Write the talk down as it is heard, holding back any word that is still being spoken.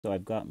So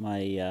I've got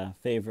my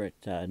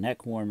favorite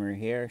neck warmer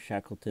here,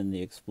 Shackleton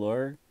the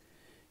Explorer.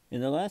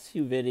 In the last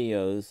few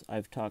videos,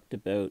 I've talked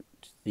about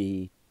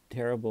the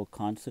terrible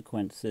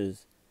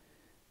consequences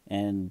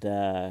and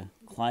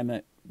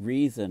climate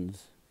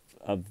reasons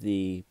of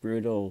the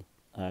brutal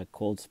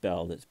cold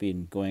spell that's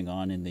been going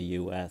on in the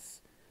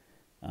U.S.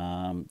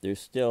 There's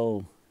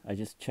still, I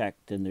just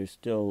checked, and there's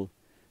still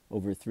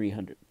over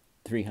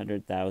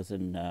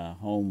 300,000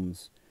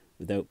 homes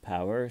without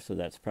power, so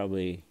that's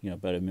probably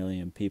about 1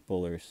 million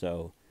people or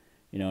so.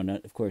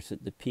 Of course,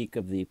 at the peak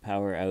of the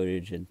power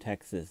outage in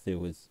Texas, there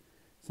was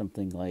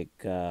something like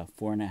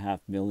 4.5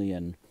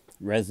 million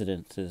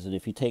residences, and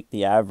if you take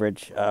the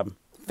average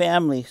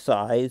family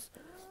size,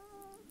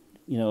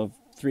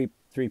 three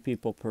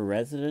people per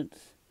residence,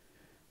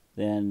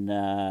 then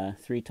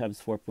 3 times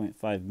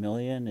 4.5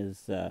 million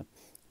is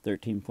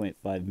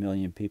 13.5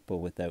 million people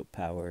without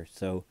power.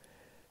 So,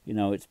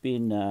 it's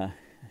been a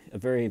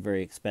very,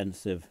 very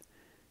expensive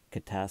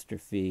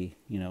catastrophe,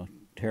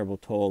 terrible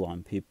toll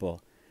on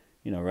people,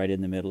 right in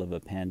the middle of a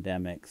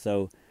pandemic.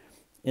 So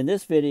in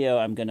this video,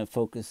 I'm going to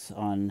focus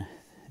on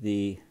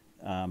the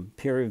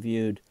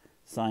peer-reviewed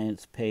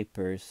science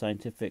papers,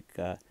 scientific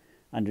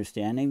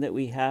understanding that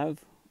we have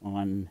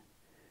on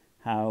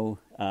how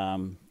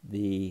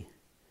the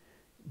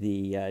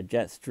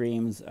jet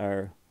streams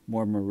are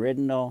more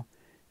meridional,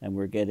 and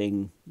we're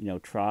getting,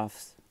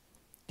 troughs,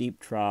 deep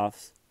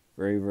troughs,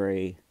 very,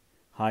 very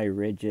high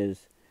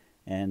ridges.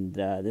 And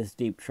this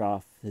deep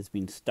trough has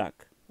been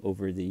stuck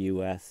over the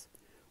U.S.,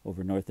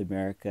 over North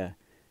America,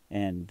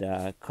 and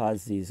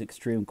caused these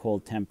extreme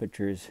cold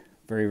temperatures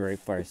very, very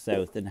far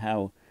south, and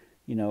how,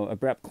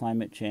 abrupt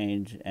climate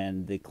change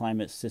and the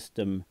climate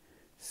system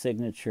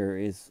signature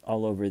is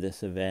all over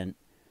this event.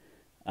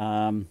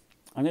 I'm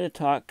going to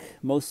talk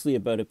mostly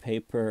about a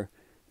paper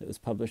that was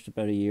published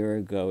about a year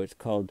ago. It's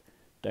called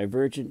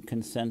Divergent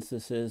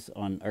Consensuses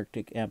on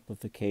Arctic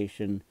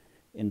Amplification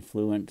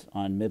Influence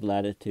on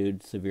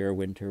Mid-Latitude Severe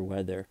Winter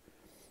Weather.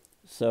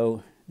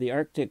 So the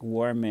Arctic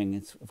warming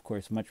is, of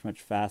course, much, much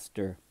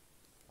faster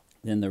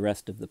than the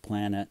rest of the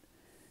planet,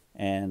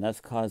 and that's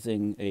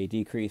causing a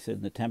decrease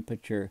in the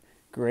temperature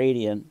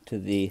gradient to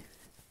the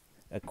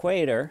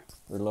equator,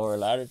 or lower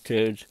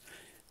latitudes,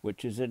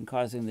 which is then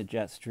causing the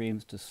jet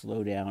streams to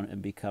slow down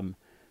and become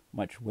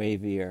much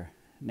wavier.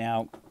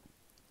 Now,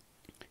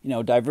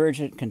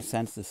 divergent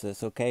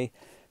consensuses, okay?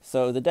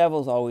 So the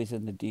devil's always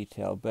in the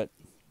detail, but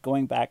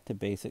going back to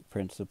basic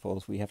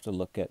principles, we have to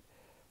look at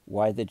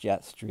why the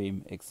jet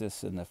stream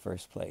exists in the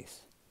first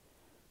place.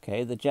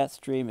 Okay, the jet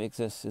stream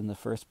exists in the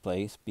first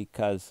place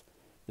because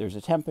there's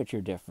a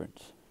temperature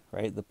difference,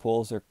 right? The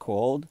poles are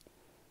cold,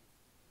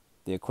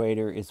 the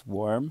equator is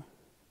warm.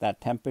 That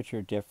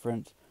temperature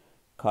difference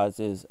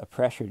causes a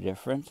pressure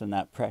difference, and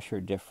that pressure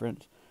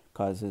difference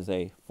causes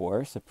a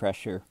force, a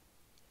pressure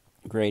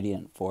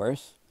gradient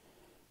force,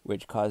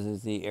 which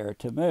causes the air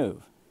to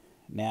move.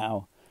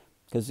 Now,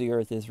 because the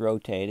Earth is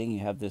rotating,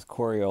 you have this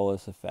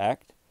Coriolis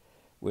effect,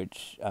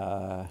 which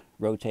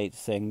rotates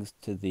things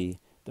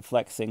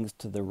deflects things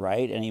to the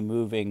right. Any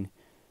moving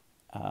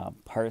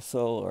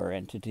parcel or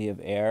entity of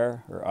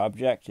air or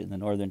object in the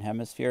northern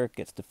hemisphere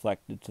gets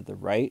deflected to the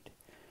right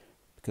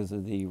because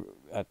of the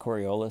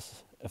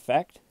Coriolis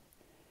effect.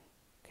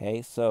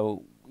 Okay,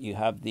 so you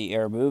have the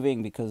air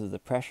moving because of the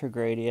pressure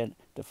gradient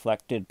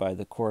deflected by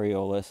the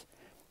Coriolis,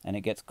 and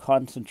it gets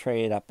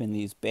concentrated up in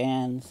these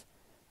bands,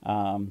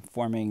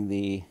 forming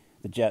the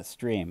jet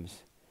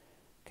streams.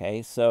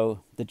 Okay,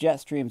 so the jet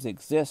streams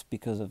exist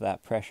because of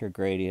that pressure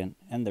gradient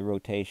and the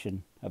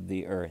rotation of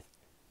the Earth.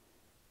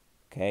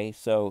 Okay,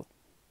 so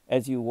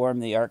as you warm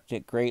the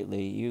Arctic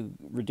greatly, you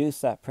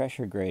reduce that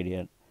pressure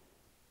gradient.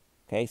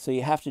 Okay, so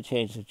you have to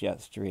change the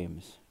jet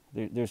streams.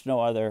 There's no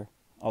other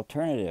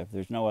alternative.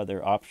 There's no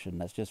other option.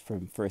 That's just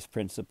from first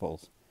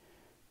principles.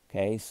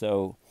 Okay,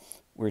 so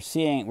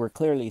we're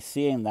clearly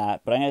seeing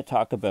that, but I'm going to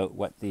talk about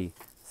what the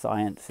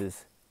science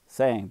is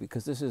saying,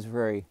 because this is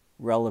very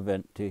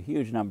relevant to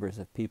huge numbers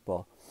of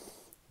people,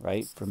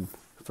 right,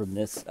 from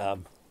this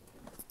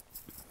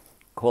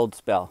cold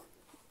spell.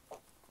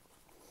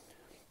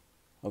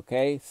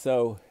 Okay,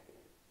 so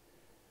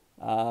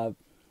I've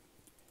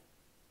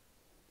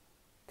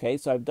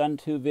done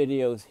 2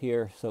 videos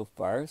here so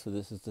far, so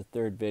this is the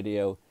 3rd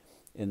video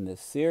in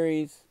this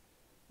series,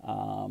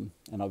 and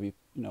I'll be,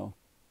 of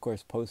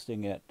course,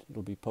 posting it.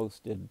 It'll be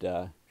posted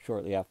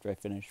shortly after I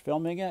finish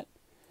filming it.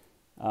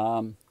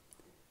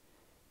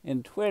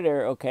 In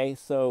Twitter, okay,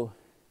 so,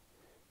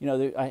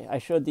 I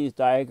showed these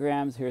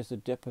diagrams. Here's the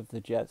dip of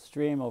the jet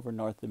stream over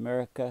North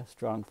America,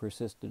 strong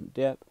persistent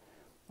dip.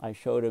 I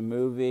showed a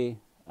movie.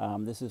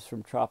 This is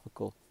from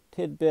Tropical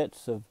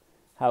Tidbits of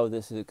how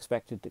this is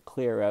expected to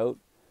clear out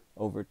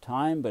over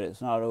time, but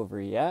it's not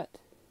over yet.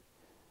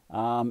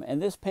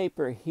 And this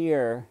paper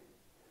here,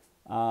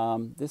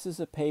 this is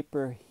a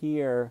paper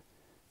here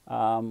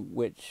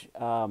which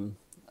I'm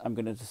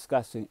going to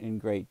discuss in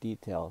great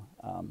detail.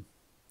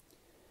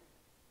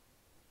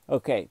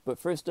 Okay, but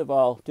first of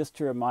all, just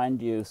to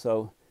remind you,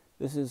 so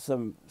this is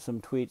some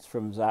tweets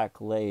from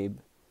Zach Labe,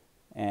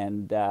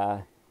 and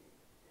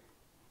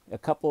a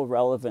couple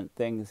relevant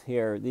things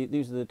here.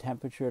 These are the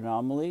temperature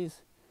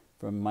anomalies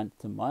from month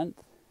to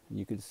month. And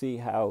you can see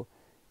how,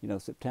 you know,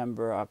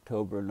 September,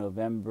 October,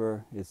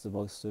 November is the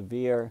most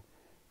severe,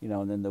 you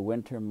know, and then the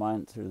winter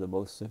months are the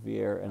most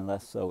severe and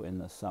less so in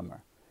the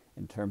summer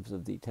in terms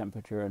of the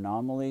temperature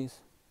anomalies.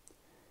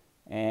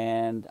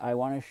 And I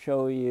want to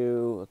show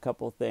you a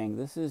couple things.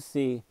 This is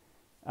the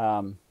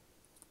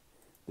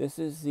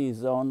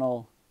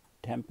zonal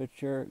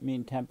temperature,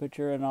 mean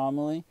temperature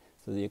anomaly.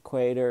 So the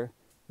equator,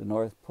 the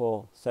North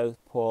Pole, South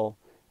Pole,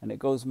 and it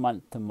goes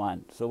month to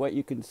month. So what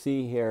you can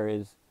see here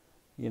is,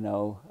 you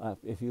know,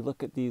 if you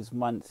look at these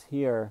months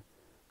here,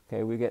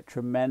 okay, we get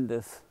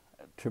tremendous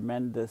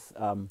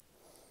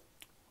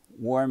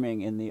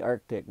warming in the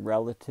Arctic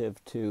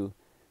relative to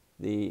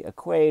the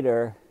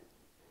equator,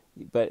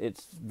 but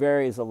it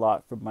varies a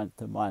lot from month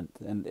to month,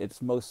 and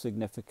it's most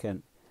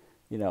significant,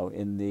 you know,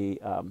 in the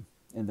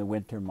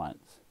winter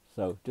months.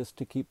 So just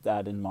to keep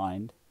that in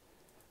mind.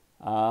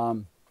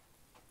 In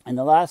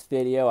the last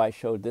video, I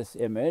showed this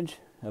image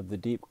of the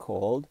deep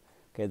cold.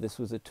 Okay, this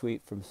was a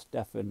tweet from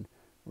Stefan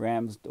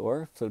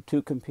Ramsdorf. So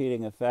two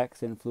competing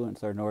effects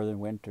influence our northern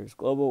winters: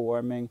 global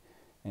warming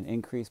and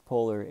increased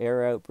polar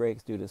air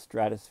outbreaks due to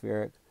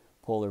stratospheric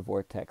polar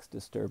vortex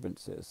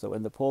disturbances. So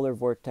when the polar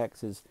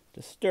vortex is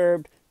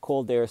disturbed,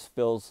 cold air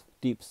spills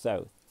deep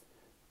south.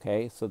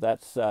 Okay, so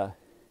that's in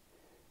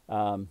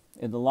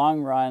the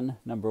long run,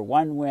 number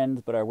one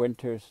wins, but our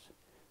winters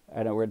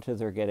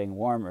are getting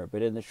warmer.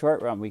 But in the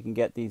short run, we can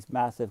get these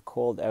massive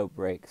cold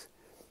outbreaks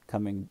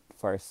coming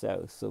far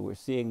south. So we're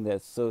seeing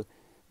this. So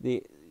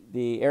the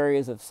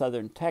areas of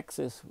southern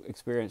Texas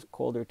experience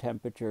colder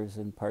temperatures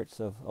in parts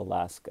of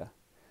Alaska.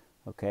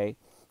 Okay,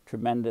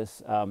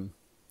 tremendous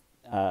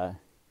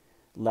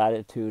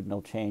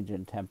latitudinal change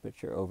in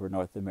temperature over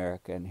North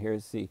America. And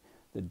here's the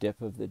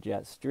dip of the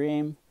jet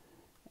stream.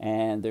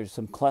 And there's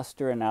some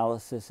cluster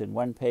analysis in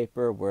one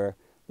paper where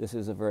this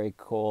is a very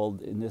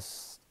cold, in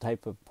this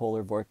type of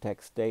polar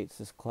vortex states,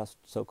 this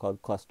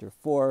so-called cluster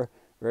 4,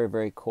 very,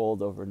 very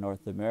cold over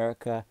North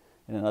America.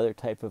 And another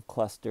type of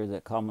cluster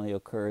that commonly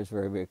occurs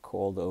very, very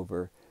cold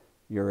over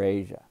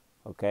Eurasia.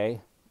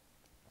 Okay?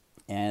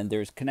 And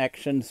there's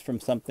connections from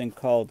something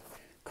called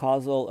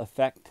causal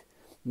effect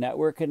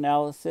network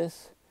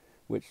analysis,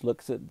 which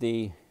looks at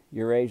the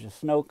Eurasia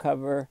snow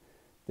cover,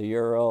 the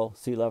Ural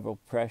sea level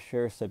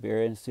pressure,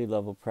 Siberian sea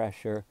level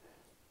pressure,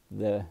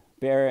 the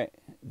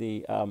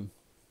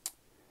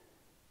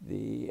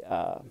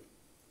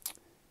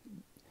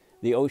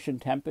ocean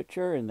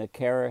temperature in the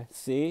Kara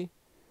Sea,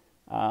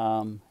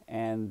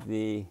 and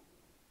the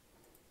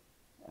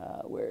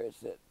where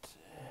is it?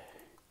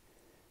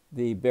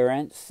 The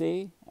Barents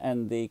Sea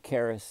and the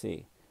Kara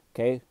Sea.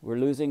 Okay, we're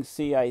losing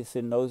sea ice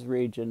in those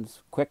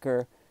regions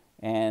quicker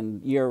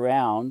and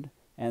year-round,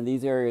 and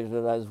these areas are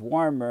less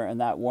warmer, and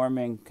that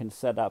warming can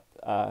set up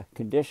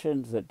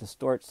conditions that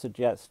distorts the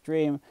jet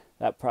stream.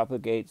 That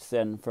propagates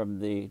then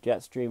from the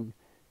jet stream,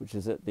 which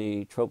is at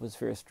the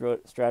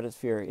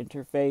troposphere-stratosphere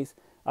interface,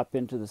 up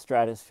into the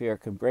stratosphere,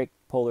 can break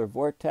polar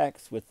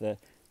vortex with the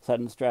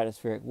sudden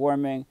stratospheric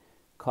warming,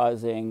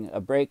 causing a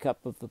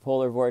breakup of the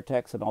polar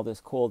vortex and all this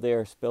cold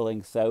air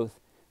spilling south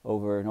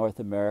over North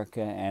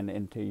America and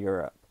into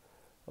Europe.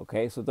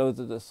 Okay, so those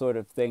are the sort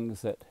of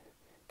things that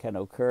can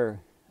occur.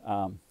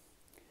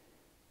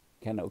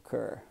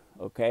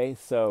 Okay,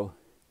 so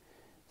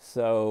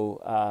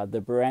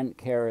the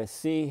Barents-Kara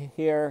Sea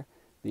here,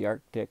 the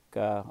Arctic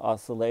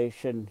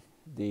oscillation,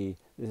 this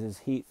is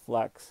heat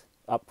flux,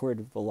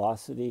 upward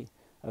velocity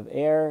of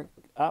air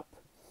up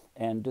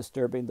and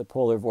disturbing the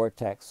polar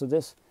vortex. So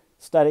this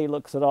study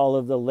looks at all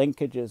of the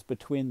linkages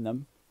between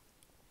them,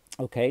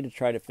 okay, to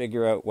try to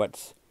figure out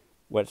what's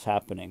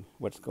happening,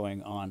 what's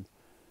going on.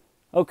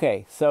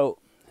 Okay, so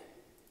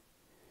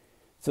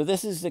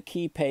this is the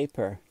key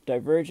paper,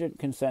 Divergent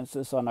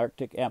Consensus on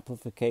Arctic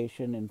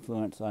Amplification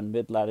Influence on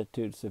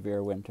Mid-Latitude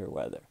Severe Winter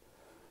Weather.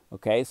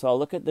 Okay, so I'll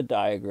look at the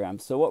diagram.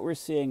 So what we're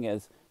seeing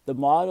is the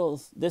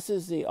models, this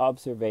is the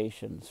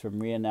observations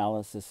from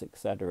reanalysis,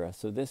 etc.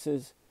 So this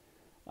is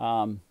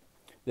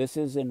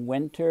in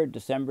winter,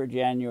 December,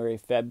 January,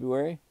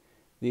 February.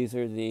 This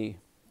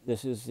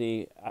is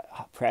the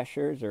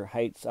pressures or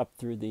heights up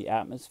through the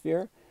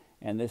atmosphere,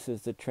 and this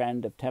is the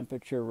trend of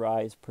temperature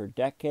rise per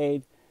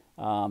decade,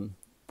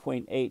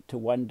 0.8 to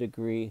 1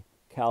 degree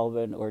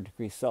Kelvin or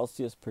degree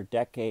Celsius per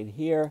decade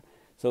here.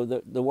 So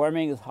the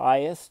warming is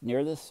highest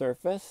near the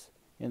surface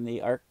in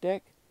the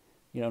Arctic,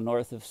 you know,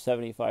 north of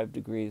 75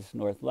 degrees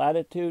north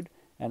latitude,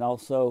 and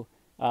also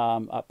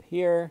up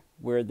here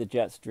where the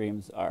jet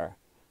streams are,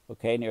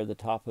 okay, near the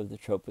top of the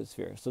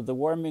troposphere. So the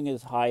warming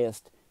is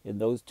highest in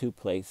those two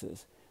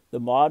places. The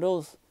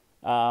models,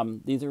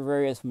 these are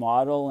various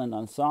model and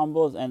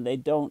ensembles, and they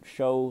don't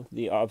show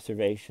the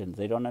observations.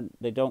 They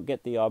don't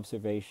get the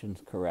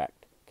observations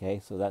correct. Okay,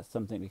 so that's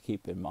something to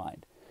keep in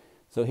mind.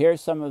 So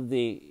here's some of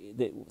the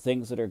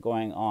things that are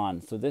going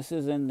on. So this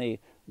is in the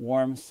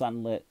warm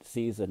sunlit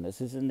season.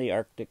 This is in the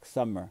Arctic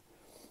summer.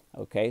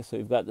 Okay, so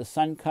we've got the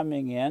sun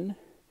coming in.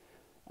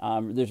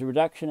 There's a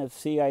reduction of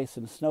sea ice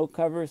and snow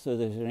cover, so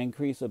there's an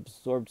increase of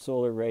absorbed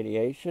solar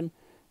radiation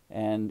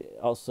and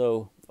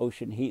also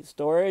ocean heat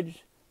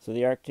storage. So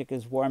the Arctic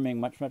is warming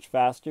much, much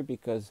faster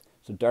because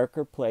it's a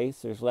darker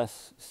place. There's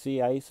less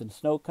sea ice and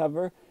snow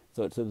cover,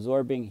 so it's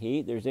absorbing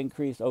heat. There's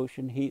increased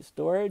ocean heat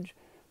storage.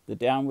 The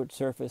downward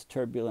surface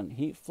turbulent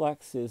heat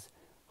flux is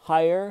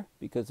higher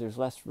because there's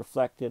less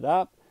reflected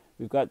up.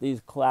 We've got these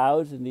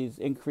clouds, and these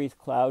increased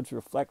clouds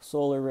reflect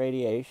solar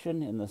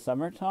radiation in the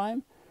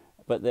summertime,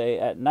 but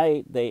at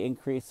night they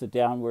increase the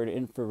downward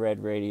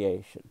infrared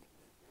radiation.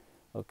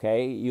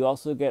 Okay, you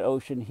also get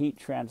ocean heat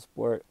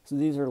transport. So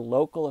these are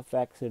local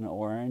effects in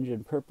orange.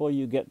 In purple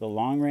you get the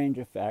long range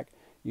effect.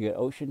 You get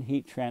ocean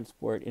heat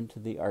transport into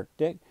the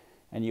Arctic,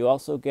 and you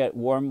also get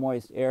warm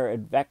moist air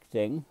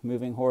advecting,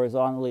 moving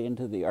horizontally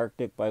into the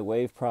Arctic by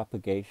wave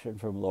propagation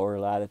from lower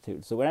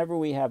latitudes. So whenever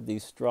we have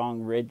these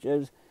strong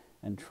ridges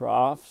and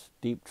troughs,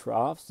 deep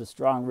troughs, the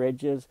strong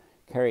ridges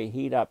carry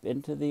heat up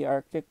into the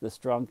Arctic. The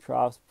strong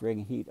troughs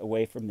bring heat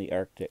away from the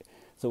Arctic.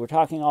 So we're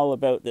talking all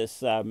about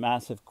this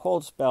massive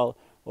cold spell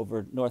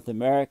over North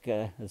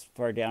America as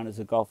far down as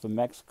the Gulf of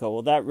Mexico.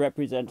 Well, that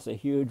represents a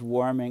huge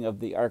warming of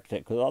the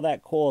Arctic, because all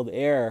that cold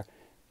air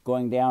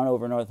going down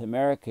over North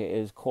America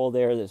is cold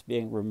air that's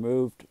being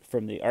removed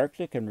from the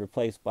Arctic and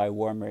replaced by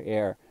warmer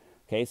air.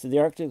 Okay, so the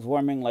Arctic is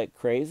warming like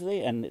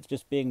crazy, and it's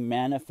just being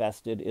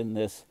manifested in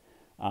this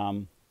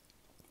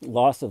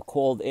loss of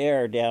cold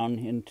air down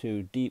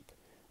into deep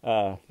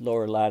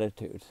lower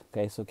latitudes.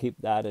 Okay, so keep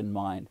that in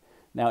mind.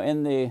 Now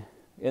in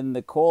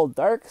the cold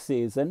dark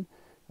season,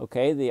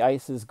 okay, the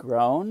ice has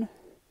grown,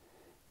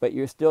 but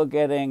you're still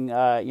getting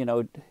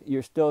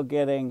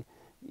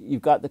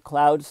you've got the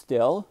clouds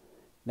still.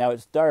 Now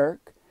it's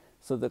dark,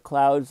 so the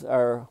clouds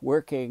are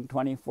working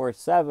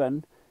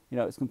 24/7. You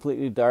know, it's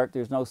completely dark.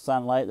 There's no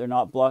sunlight. They're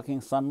not blocking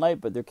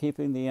sunlight, but they're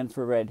keeping the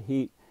infrared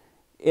heat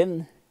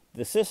in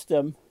the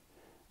system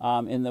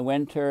in the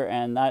winter,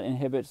 and that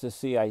inhibits the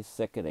sea ice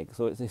thickening.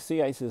 So the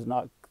sea ice is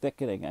not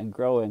thickening and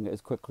growing as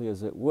quickly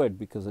as it would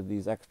because of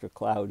these extra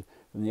clouds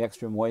from the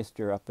extra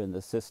moisture up in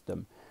the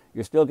system.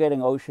 You're still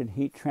getting ocean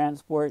heat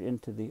transport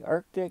into the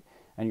Arctic,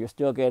 and you're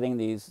still getting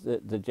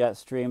the jet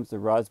streams, the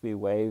Rossby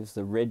waves,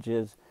 the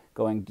ridges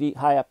going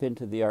high up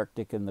into the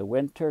Arctic in the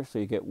winter. So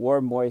you get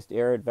warm, moist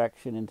air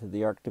advection into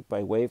the Arctic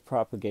by wave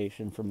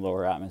propagation from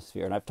lower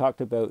atmosphere. And I've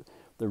talked about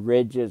the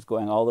ridges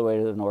going all the way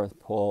to the North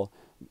Pole,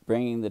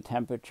 bringing the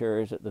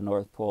temperatures at the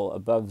North Pole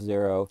above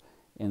zero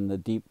in the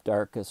deep,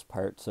 darkest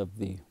parts of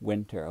the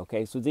winter.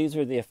 Okay, so these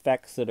are the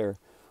effects that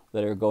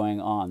are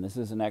going on. This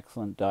is an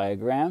excellent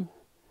diagram,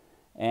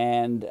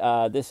 and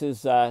this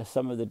is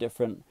some of the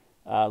different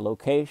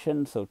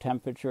locations, so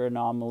temperature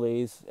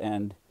anomalies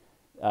and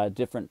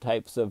different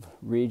types of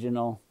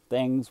regional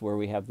things where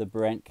we have the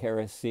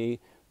Barents Sea,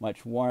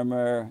 much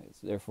warmer,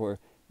 therefore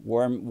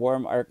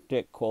warm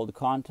Arctic, cold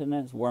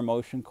continents, warm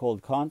ocean,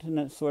 cold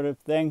continents sort of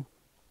thing,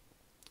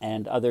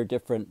 and other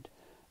different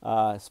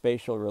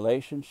spatial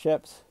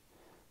relationships.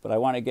 But I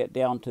want to get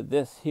down to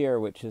this here,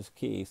 which is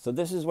key. So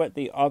this is what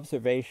the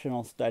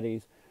observational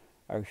studies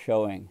are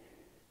showing.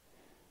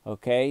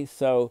 Okay,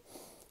 so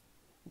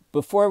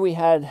before we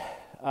had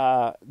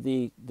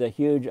the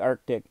huge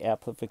Arctic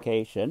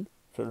amplification,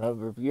 a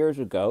number of years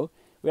ago,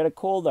 we had a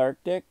cold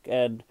Arctic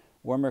and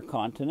warmer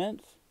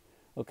continents.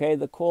 Okay,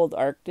 the cold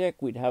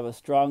Arctic, we'd have a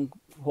strong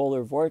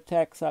polar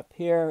vortex up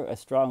here, a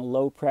strong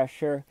low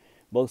pressure,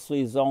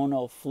 mostly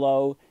zonal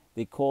flow.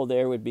 The cold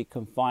air would be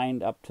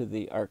confined up to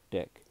the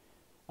Arctic.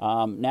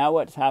 Now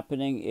what's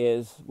happening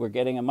is we're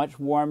getting a much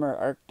warmer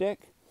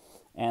Arctic,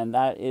 and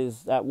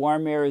that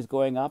warm air is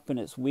going up and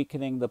it's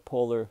weakening the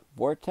polar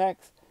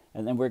vortex,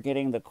 and then we're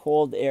getting the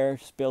cold air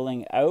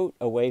spilling out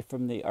away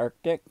from the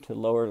Arctic to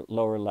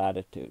lower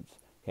latitudes.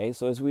 Okay,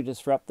 so as we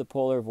disrupt the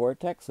polar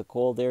vortex, the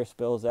cold air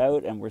spills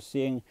out, and we're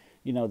seeing,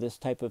 this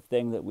type of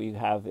thing that we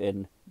have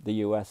in the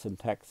US and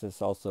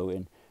Texas, also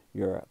in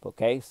Europe.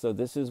 Okay, so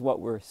this is what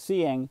we're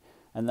seeing,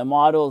 and the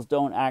models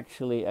don't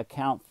actually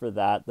account for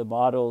that. The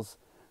models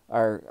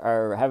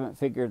haven't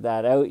figured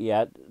that out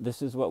yet.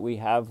 This is what we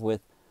have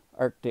with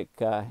Arctic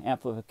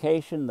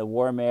amplification. The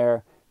warm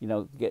air,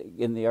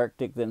 in the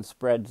Arctic then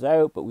spreads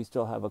out, but we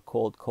still have a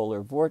cold polar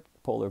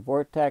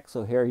vortex.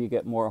 So here you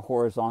get more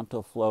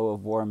horizontal flow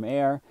of warm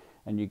air,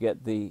 and you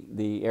get the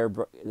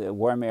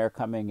warm air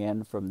coming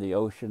in from the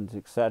oceans,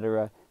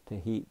 etc., to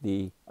heat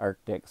the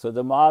Arctic. So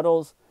the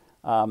models,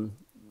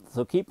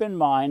 so keep in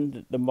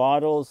mind the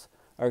models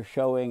are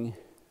showing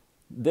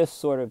this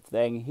sort of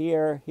thing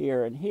here,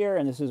 here, and here,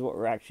 and this is what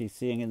we're actually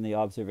seeing in the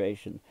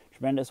observation.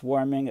 Tremendous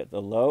warming at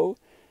the low,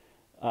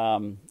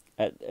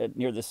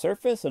 near the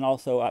surface, and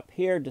also up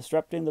here,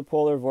 disrupting the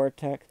polar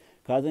vortex,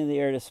 causing the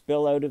air to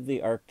spill out of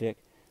the Arctic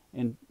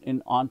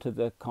onto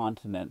the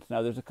continent.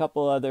 Now there's a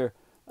couple other,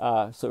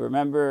 so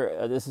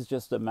remember, this is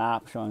just a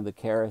map showing the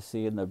Kara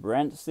Sea and the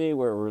Barents Sea,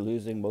 where we're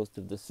losing most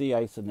of the sea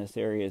ice, and this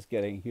area is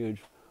getting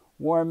huge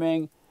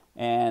warming.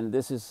 And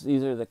these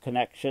are the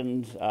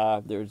connections.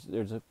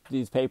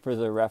 These papers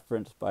are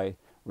referenced by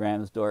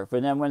Ramsdorf.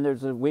 And then when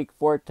there's a weak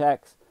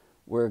vortex,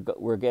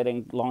 we're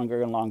getting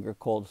longer and longer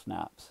cold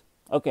snaps.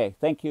 Okay,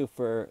 thank you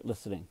for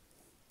listening.